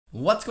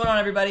What's going on,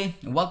 everybody?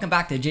 Welcome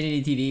back to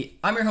JJD TV.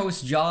 I'm your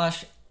host,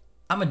 Josh.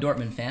 I'm a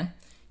Dortmund fan.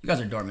 You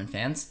guys are Dortmund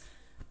fans.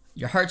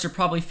 Your hearts are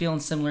probably feeling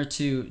similar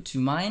to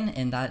mine,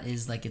 and that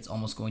is like it's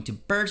almost going to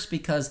burst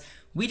because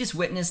we just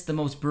witnessed the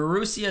most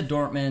Borussia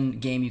Dortmund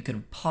game you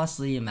could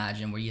possibly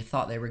imagine, where you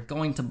thought they were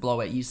going to blow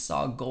it. You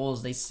saw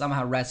goals. They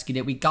somehow rescued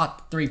it. We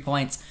got 3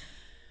 points.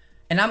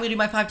 And now I'm going to do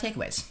my 5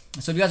 takeaways.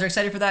 So if you guys are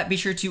excited for that, be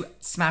sure to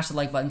smash the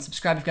like button,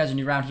 subscribe if you guys are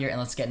new around here, and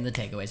let's get into the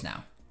takeaways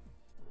now.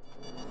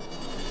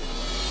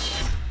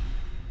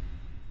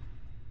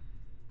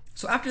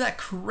 So after that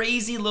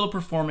crazy little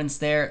performance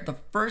there, the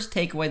first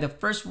takeaway, the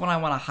first one I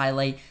want to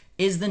highlight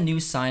is the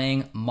new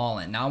signing,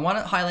 Malen. Now I want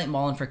to highlight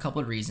Malen for a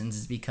couple of reasons,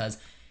 is because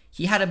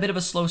he had a bit of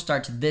a slow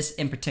start to this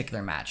in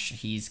particular match.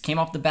 He's came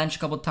off the bench a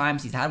couple of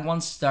times, he's had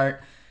one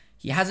start,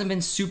 he hasn't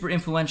been super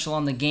influential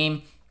on the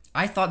game.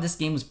 I thought this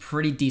game was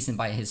pretty decent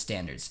by his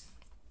standards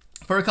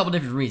for a couple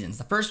different reasons.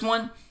 The first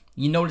one,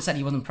 you notice that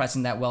he wasn't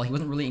pressing that well, he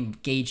wasn't really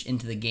engaged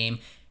into the game.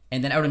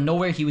 And then out of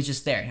nowhere, he was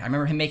just there. I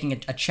remember him making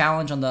a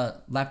challenge on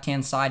the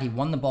left-hand side. He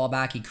won the ball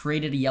back. He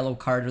created a yellow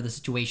card for the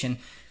situation.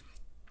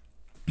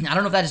 I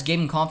don't know if that just gave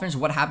him confidence or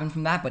what happened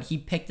from that, but he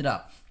picked it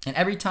up. And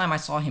every time I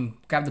saw him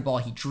grab the ball,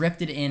 he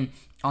drifted in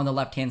on the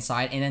left-hand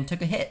side and then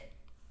took a hit.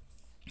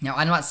 Now,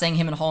 I'm not saying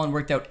him and Holland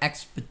worked out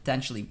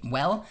exponentially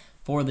well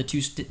for the two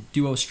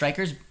duo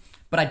strikers,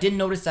 but I did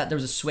notice that there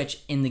was a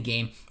switch in the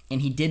game,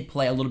 and he did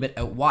play a little bit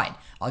out wide.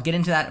 I'll get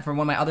into that for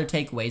one of my other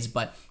takeaways,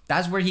 but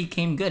that's where he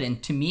came good.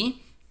 And to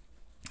me,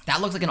 that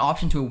looks like an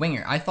option to a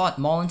winger. I thought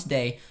Malen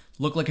today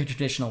looked like a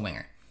traditional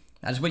winger.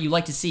 That is what you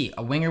like to see.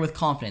 A winger with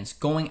confidence,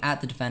 going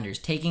at the defenders,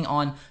 taking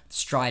on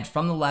stride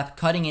from the left,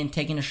 cutting in,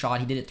 taking a shot.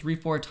 He did it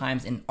 3-4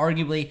 times and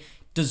arguably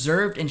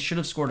deserved and should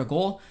have scored a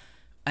goal.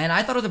 And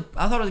I thought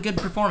it was a good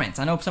performance.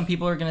 I know some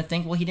people are going to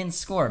think, well, he didn't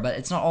score, but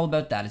it's not all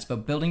about that. It's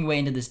about building your way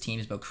into this team.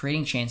 It's about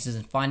creating chances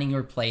and finding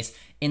your place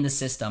in the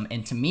system.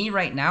 And to me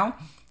right now,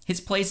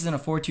 his place is in a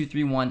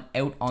 4-2-3-1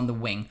 out on the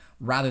wing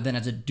rather than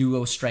as a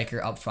duo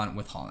striker up front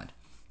with Holland.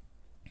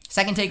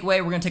 Second takeaway,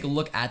 we're going to take a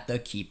look at the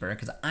keeper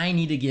because I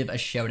need to give a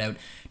shout out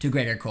to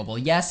Gregor Kobel.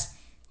 Yes,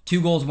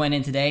 2 goals went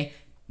in today,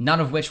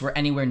 none of which were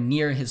anywhere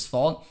near his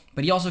fault,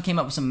 but he also came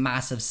up with some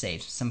massive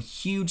saves, some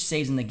huge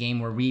saves in the game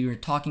where we were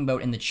talking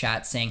about in the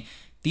chat saying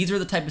these are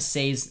the type of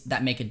saves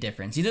that make a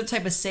difference. These are the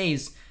type of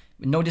saves,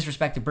 no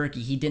disrespect to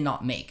Berkey, he did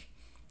not make.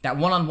 That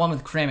one-on-one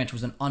with Kramich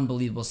was an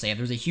unbelievable save.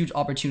 There was a huge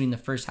opportunity in the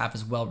first half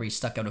as well where he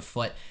stuck out a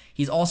foot.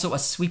 He's also a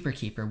sweeper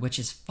keeper, which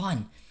is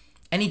fun.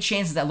 Any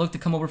chances that look to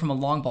come over from a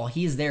long ball,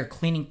 he is there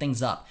cleaning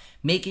things up,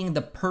 making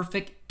the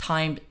perfect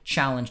timed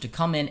challenge to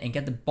come in and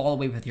get the ball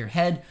away with your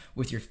head,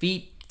 with your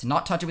feet, to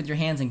not touch it with your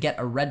hands and get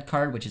a red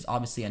card, which is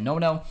obviously a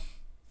no-no.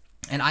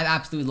 And I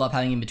absolutely love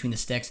having him between the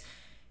sticks.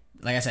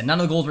 Like I said, none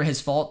of the goals were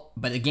his fault,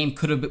 but the game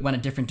could have went a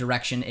different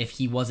direction if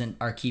he wasn't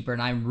our keeper,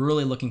 and I'm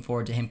really looking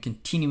forward to him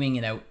continuing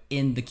it out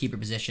in the keeper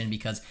position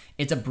because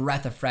it's a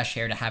breath of fresh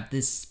air to have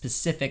this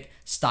specific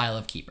style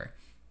of keeper.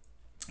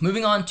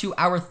 Moving on to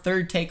our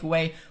third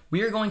takeaway,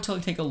 we are going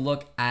to take a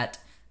look at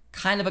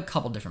kind of a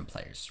couple different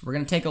players. We're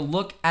going to take a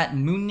look at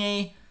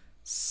Meunier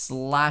 /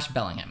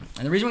 Bellingham.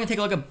 And the reason we're going to take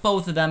a look at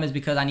both of them is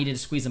because I needed to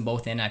squeeze them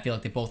both in. I feel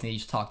like they both need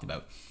to be talked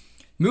about.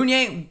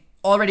 Meunier,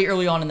 already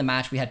early on in the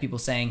match, we had people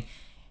saying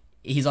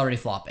he's already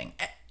flopping.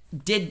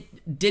 Did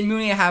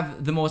Meunier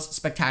have the most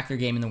spectacular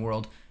game in the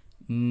world?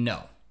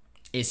 No.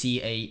 Is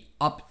he a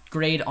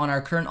upgrade on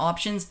our current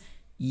options?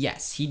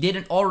 Yes, he did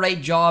an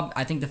alright job.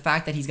 I think the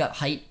fact that he's got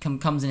height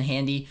comes in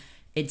handy.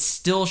 It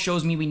still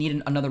shows me we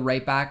need another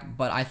right back,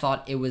 but I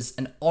thought it was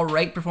an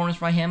alright performance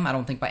by him. I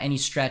don't think by any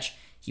stretch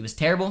he was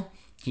terrible.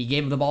 He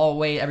gave the ball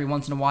away every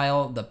once in a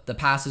while. The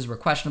passes were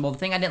questionable. The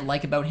thing I didn't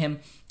like about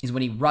him is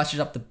when he rushes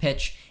up the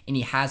pitch and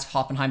he has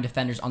Hoffenheim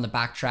defenders on the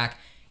back track,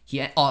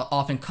 he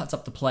often cuts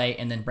up the play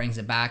and then brings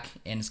it back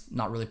and is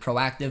not really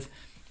proactive.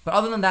 But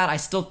other than that, I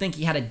still think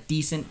he had a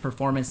decent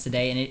performance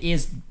today, and it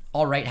is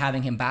alright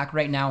having him back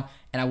right now,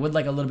 and I would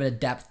like a little bit of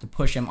depth to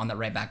push him on that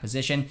right back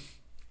position.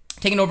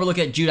 Taking an overlook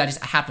at Jude, I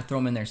have to throw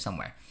him in there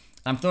somewhere.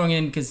 I'm throwing him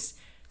in because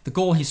the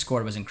goal he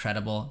scored was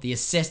incredible. The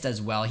assist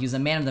as well. He was the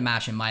man of the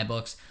match in my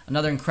books.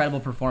 Another incredible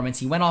performance.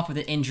 He went off with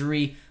an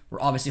injury.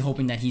 We're obviously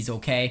hoping that he's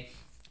okay,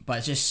 but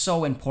it's just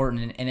so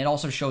important, and it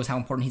also shows how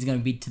important he's going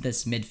to be to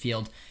this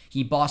midfield.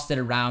 He bossed it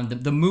around.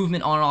 The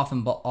movement on and off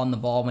on the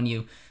ball when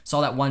you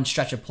saw that one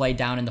stretch of play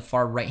down in the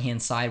far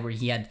right-hand side where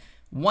he had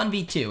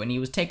 1v2, and he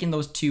was taking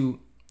those two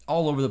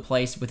all over the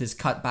place with his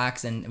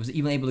cutbacks and was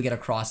even able to get a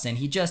cross in.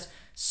 He just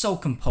so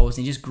composed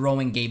and just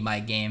growing game by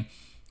game.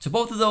 So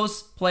both of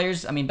those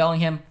players, I mean,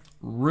 Bellingham,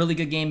 really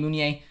good game.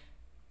 Meunier,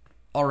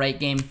 alright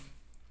game.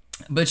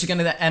 But it's going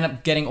to end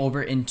up getting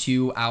over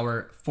into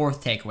our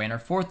fourth takeaway. And our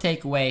fourth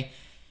takeaway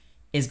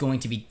is going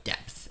to be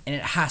depth. And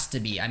it has to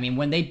be. I mean,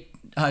 when they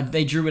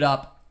drew it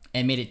up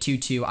and made it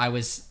 2-2, I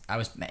was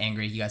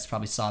angry. You guys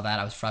probably saw that.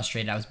 I was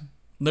frustrated. I was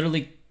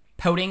literally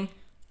pouting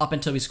up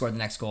until we scored the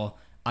next goal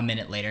a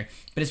minute later.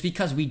 But it's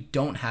because we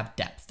don't have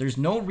depth. There's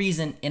no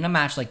reason in a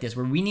match like this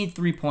where we need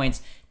 3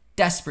 points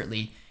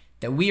desperately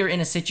that we are in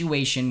a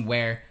situation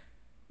where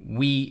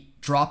we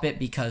drop it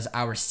because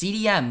our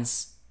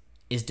CDMs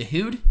is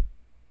Dahoud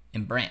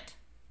and Brandt.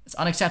 It's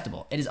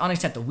unacceptable. It is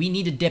unacceptable. We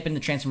need to dip in the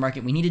transfer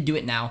market. We need to do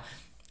it now.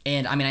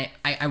 And I mean,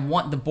 I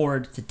want the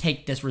board to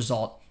take this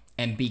result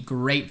and be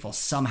grateful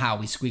somehow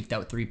we squeaked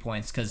out 3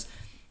 points, because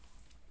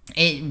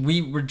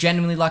we were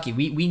genuinely lucky.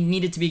 We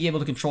needed to be able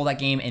to control that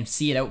game and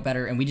see it out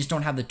better, and we just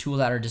don't have the tools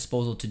at our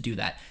disposal to do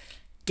that.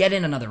 Get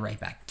in another right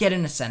back. Get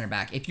in a center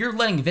back. If you're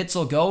letting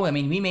Witsel go, I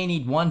mean, we may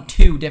need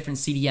 1-2 different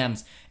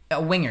CDMs.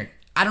 A winger.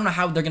 I don't know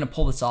how they're going to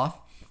pull this off.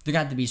 They're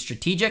going to have to be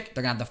strategic.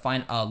 They're going to have to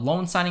find a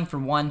loan signing for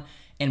one,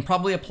 and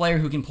probably a player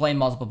who can play in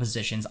multiple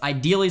positions.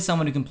 Ideally,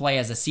 someone who can play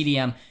as a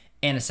CDM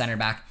and a center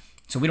back,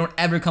 so we don't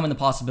ever come in the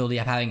possibility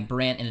of having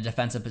Brandt in a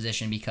defensive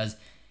position, because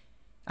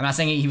I'm not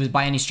saying he was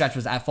by any stretch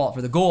was at fault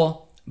for the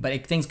goal,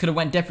 but things could have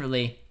went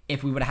differently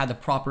if we would have had the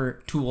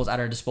proper tools at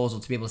our disposal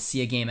to be able to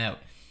see a game out.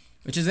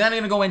 Which is then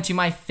going to go into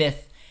my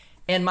fifth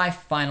and my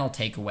final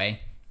takeaway.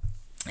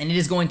 And it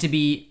is going to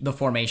be the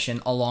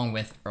formation along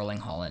with Erling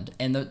Haaland.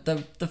 And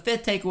the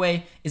fifth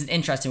takeaway is an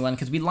interesting one,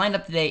 because we lined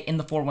up today in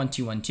the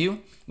 4-1-2-1-2,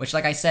 which,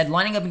 like I said,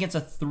 lining up against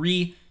a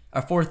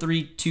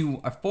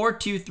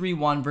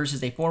 4-2-3-1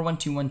 versus a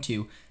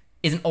 4-1-2-1-2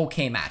 is an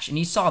okay match. And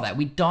you saw that.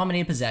 We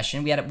dominated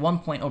possession. We had at one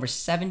point over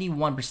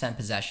 71%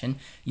 possession.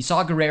 You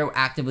saw Guerrero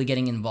actively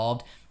getting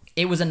involved.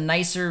 It was a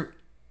nicer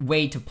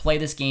way to play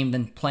this game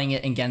than playing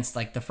it against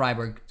like the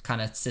Freiburg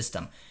kind of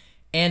system.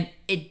 And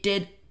it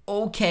did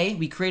okay.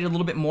 We created a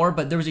little bit more,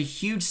 but there was a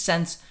huge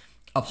sense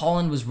of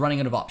Haaland was running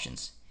out of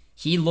options.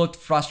 He looked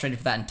frustrated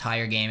for that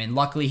entire game, and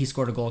luckily he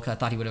scored a goal, because I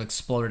thought he would have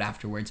exploded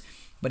afterwards.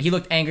 But he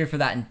looked angry for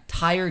that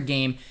entire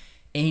game,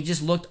 and he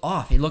just looked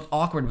off. He looked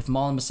awkward with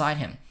Malen beside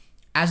him.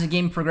 As the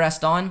game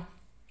progressed on,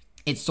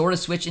 it sort of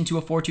switched into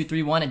a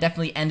 4-2-3-1. It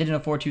definitely ended in a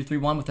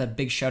 4-2-3-1 with a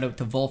big shout out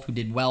to Wolf, who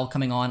did well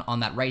coming on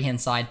that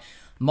right-hand side.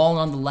 Malen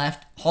on the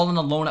left, Haaland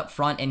alone up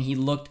front, and he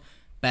looked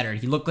better.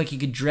 He looked like he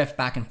could drift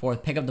back and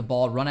forth, pick up the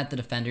ball, run at the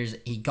defenders.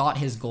 He got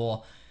his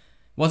goal.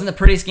 Wasn't the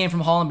prettiest game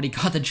from Haaland, but he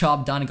got the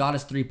job done, got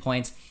his 3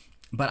 points.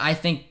 But I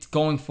think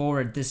going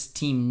forward, this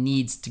team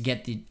needs to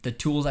get the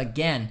tools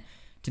again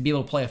to be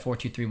able to play a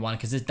 4-2-3-1,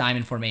 because this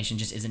diamond formation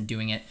just isn't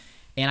doing it.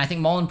 And I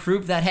think Malen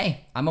proved that,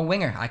 hey, I'm a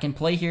winger. I can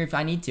play here if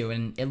I need to,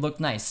 and it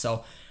looked nice.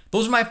 So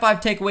those are my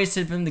 5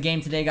 takeaways from the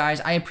game today, guys.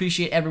 I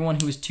appreciate everyone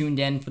who was tuned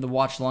in for the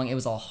watch long. It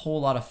was a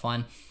whole lot of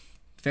fun.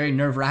 Very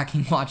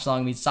nerve-wracking watch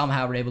long. We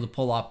somehow were able to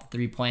pull off the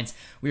 3 points.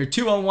 We are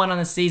 2-1 on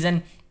the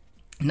season.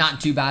 Not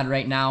too bad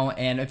right now.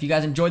 And if you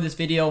guys enjoyed this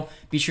video,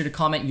 be sure to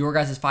comment your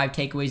guys' 5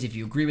 takeaways if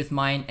you agree with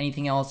mine.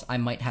 Anything else I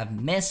might have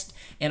missed.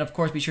 And of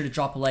course, be sure to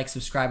drop a like,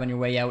 subscribe on your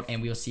way out,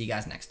 and we will see you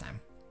guys next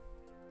time.